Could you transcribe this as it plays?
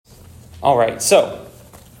All right, so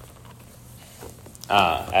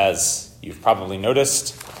as you've probably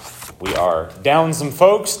noticed, we are down some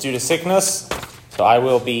folks due to sickness, so I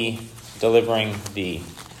will be delivering the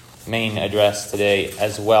main address today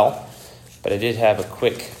as well. But I did have a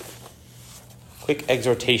quick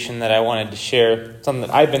exhortation that I wanted to share, something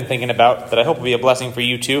that I've been thinking about that I hope will be a blessing for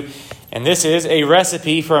you too. And this is a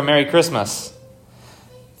recipe for a Merry Christmas.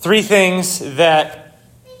 3 things that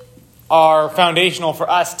are foundational for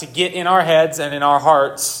us to get in our heads and in our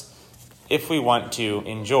hearts if we want to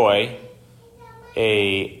enjoy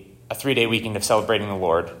a 3-day weekend of celebrating the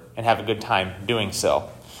Lord and have a good time doing so.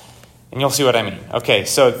 And you'll see what I mean. Okay,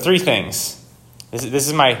 so 3 things. This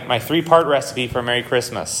is my 3-part recipe for a Merry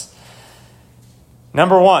Christmas.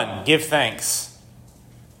 Number 1, give thanks.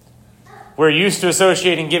 We're used to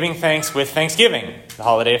associating giving thanks with Thanksgiving, the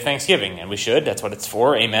holiday of Thanksgiving, and we should. That's what it's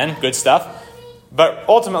for. Amen. Good stuff. But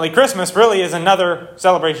ultimately, Christmas really is another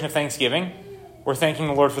celebration of Thanksgiving. We're thanking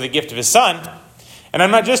the Lord for the gift of His Son. And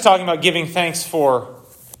I'm not just talking about giving thanks for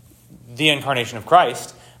the incarnation of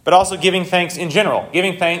Christ, but also giving thanks in general.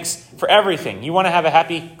 Giving thanks for everything. You want to have a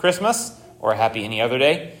happy Christmas or a happy any other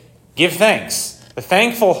day? Give thanks. The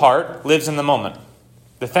thankful heart lives in the moment.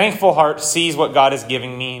 The thankful heart sees what God is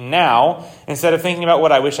giving me now instead of thinking about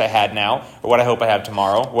what I wish I had now or what I hope I have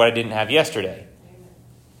tomorrow, what I didn't have yesterday.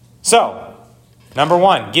 So, number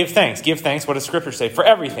 1, give thanks. Give thanks. What does Scripture say? For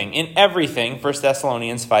everything. In everything, 1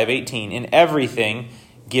 Thessalonians 5:18. In everything,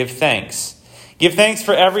 give thanks. Give thanks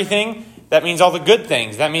for everything. That means all the good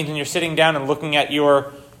things. That means when you're sitting down and looking at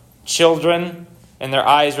your children and their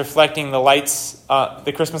eyes reflecting the lights,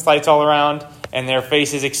 the Christmas lights all around, and their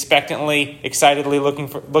faces expectantly, excitedly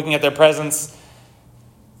looking at their presents.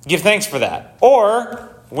 Give thanks for that. Or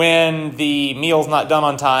when the meal's not done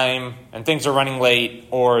on time and things are running late,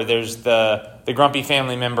 or there's the grumpy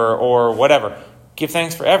family member or whatever. Give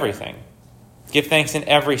thanks for everything. Give thanks in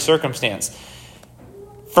every circumstance.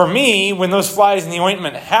 For me, when those flies in the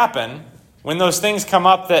ointment happen, when those things come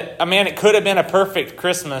up that, it could have been a perfect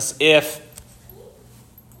Christmas if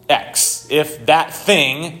X, if that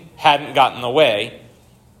thing hadn't gotten in the way.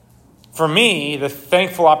 For me, the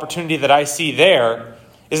thankful opportunity that I see there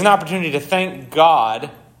is an opportunity to thank God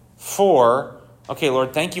for, okay,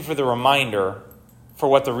 Lord, thank you for the reminder for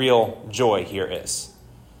what the real joy here is.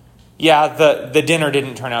 Yeah, the dinner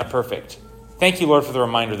didn't turn out perfect. Thank you, Lord, for the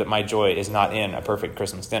reminder that my joy is not in a perfect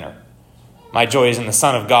Christmas dinner. My joy is in the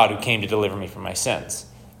Son of God who came to deliver me from my sins.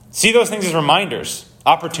 See those things as reminders,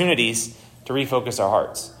 opportunities to refocus our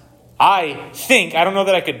hearts. I don't know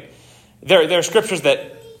that I could. There are scriptures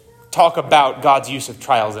that talk about God's use of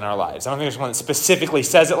trials in our lives. I don't think there's one that specifically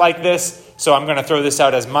says it like this, so I'm going to throw this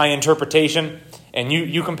out as my interpretation, and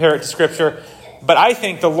you compare it to Scripture. But I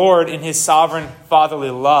think the Lord, in His sovereign fatherly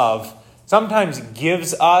love, sometimes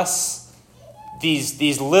gives us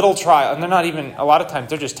these little trials, and they're not even, a lot of times,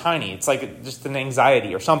 they're just tiny. It's like just an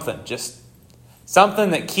anxiety or something, just something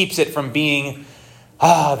that keeps it from being,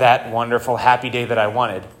 that wonderful, happy day that I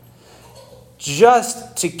wanted.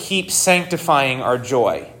 Just to keep sanctifying our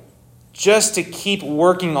joy. Just to keep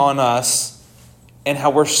working on us and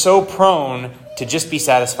how we're so prone to just be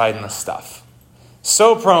satisfied in the stuff.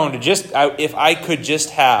 So prone to if I could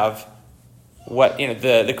just have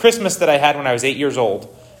the Christmas that I had when I was 8 years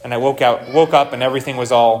old and I woke up and everything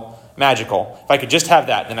was all magical. If I could just have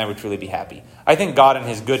that, then I would truly be happy. I think God in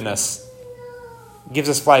His goodness gives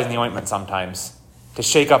us flies in the ointment sometimes to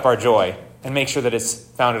shake up our joy and make sure that it's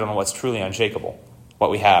founded on what's truly unshakable,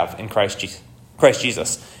 what we have in Christ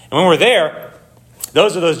Jesus. And when we're there,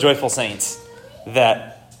 those are those joyful saints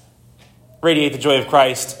that radiate the joy of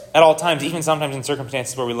Christ at all times, even sometimes in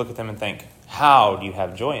circumstances where we look at them and think, how do you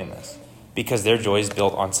have joy in this? Because their joy is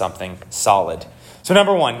built on something solid. So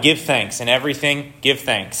number 1, give thanks. In everything, give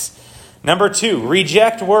thanks. Number 2,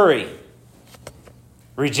 reject worry.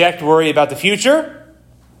 Reject worry about the future.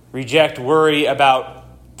 Reject worry about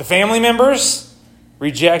the family members.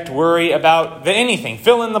 Reject worry about anything.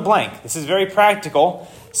 Fill in the blank. This is very practical.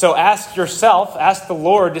 So ask yourself, ask the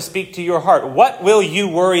Lord to speak to your heart. What will you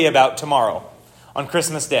worry about tomorrow on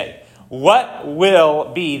Christmas Day? What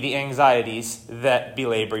will be the anxieties that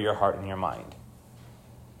belabor your heart and your mind?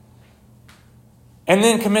 And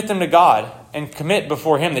then commit them to God and commit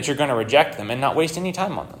before Him that you're going to reject them and not waste any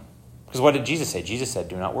time on them. Because what did Jesus say? Jesus said,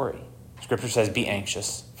 do not worry. Scripture says, be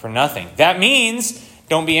anxious for nothing. That means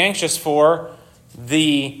don't be anxious for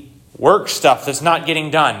the work stuff that's not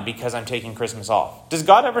getting done because I'm taking Christmas off. Does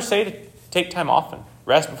God ever say to take time off and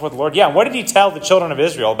rest before the Lord? Yeah, what did He tell the children of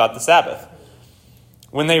Israel about the Sabbath?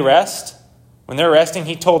 When they're resting,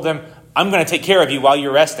 He told them, I'm going to take care of you while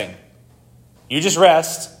you're resting. You just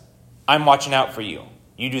rest. I'm watching out for you.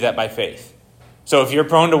 You do that by faith. So if you're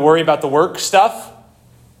prone to worry about the work stuff,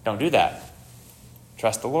 don't do that.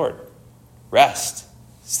 Trust the Lord. Rest.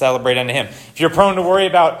 Celebrate unto him. If you're prone to worry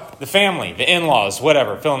about the family, the in-laws,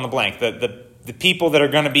 whatever, fill in the blank, the people that are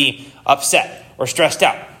going to be upset or stressed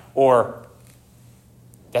out, or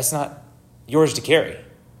that's not yours to carry.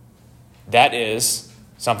 That is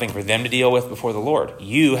something for them to deal with before the Lord.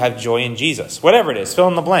 You have joy in Jesus. Whatever it is, fill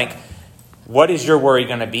in the blank. What is your worry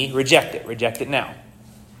going to be? Reject it. Reject it now.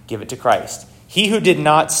 Give it to Christ. He who did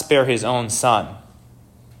not spare his own son,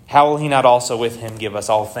 how will he not also with him give us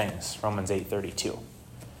all things? Romans 8:32.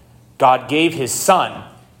 God gave his son.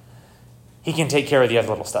 He can take care of the other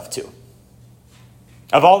little stuff too.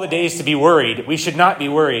 Of all the days to be worried, we should not be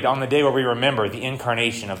worried on the day where we remember the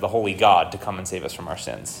incarnation of the holy God to come and save us from our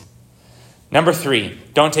sins. Number 3,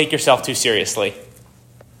 don't take yourself too seriously.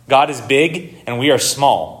 God is big and we are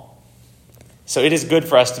small. So it is good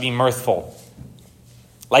for us to be mirthful,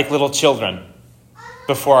 like little children,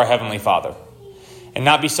 before our Heavenly Father. And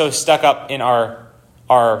not be so stuck up in our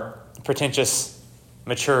pretentious,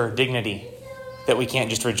 mature dignity that we can't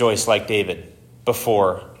just rejoice like David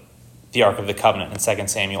before the Ark of the Covenant in 2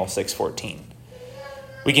 Samuel 6:14.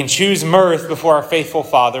 We can choose mirth before our faithful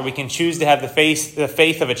Father. We can choose to have the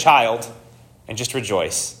faith of a child and just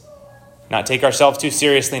rejoice. Not take ourselves too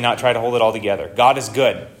seriously, not try to hold it all together. God is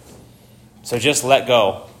good. So just let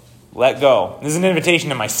go. Let go. This is an invitation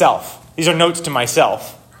to myself. These are notes to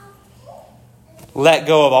myself. Let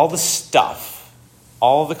go of all the stuff,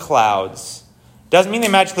 all the clouds. Doesn't mean they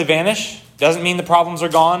magically vanish. Doesn't mean the problems are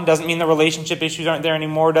gone. Doesn't mean the relationship issues aren't there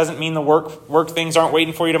anymore. Doesn't mean the work things aren't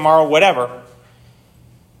waiting for you tomorrow. Whatever.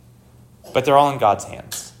 But they're all in God's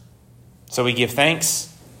hands. So we give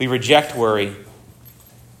thanks. We reject worry.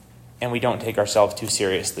 And we don't take ourselves too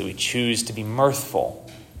seriously. We choose to be mirthful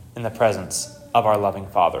in the presence of our loving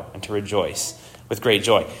Father and to rejoice with great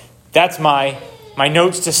joy. That's my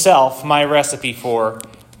notes to self, my recipe for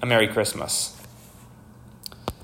a Merry Christmas.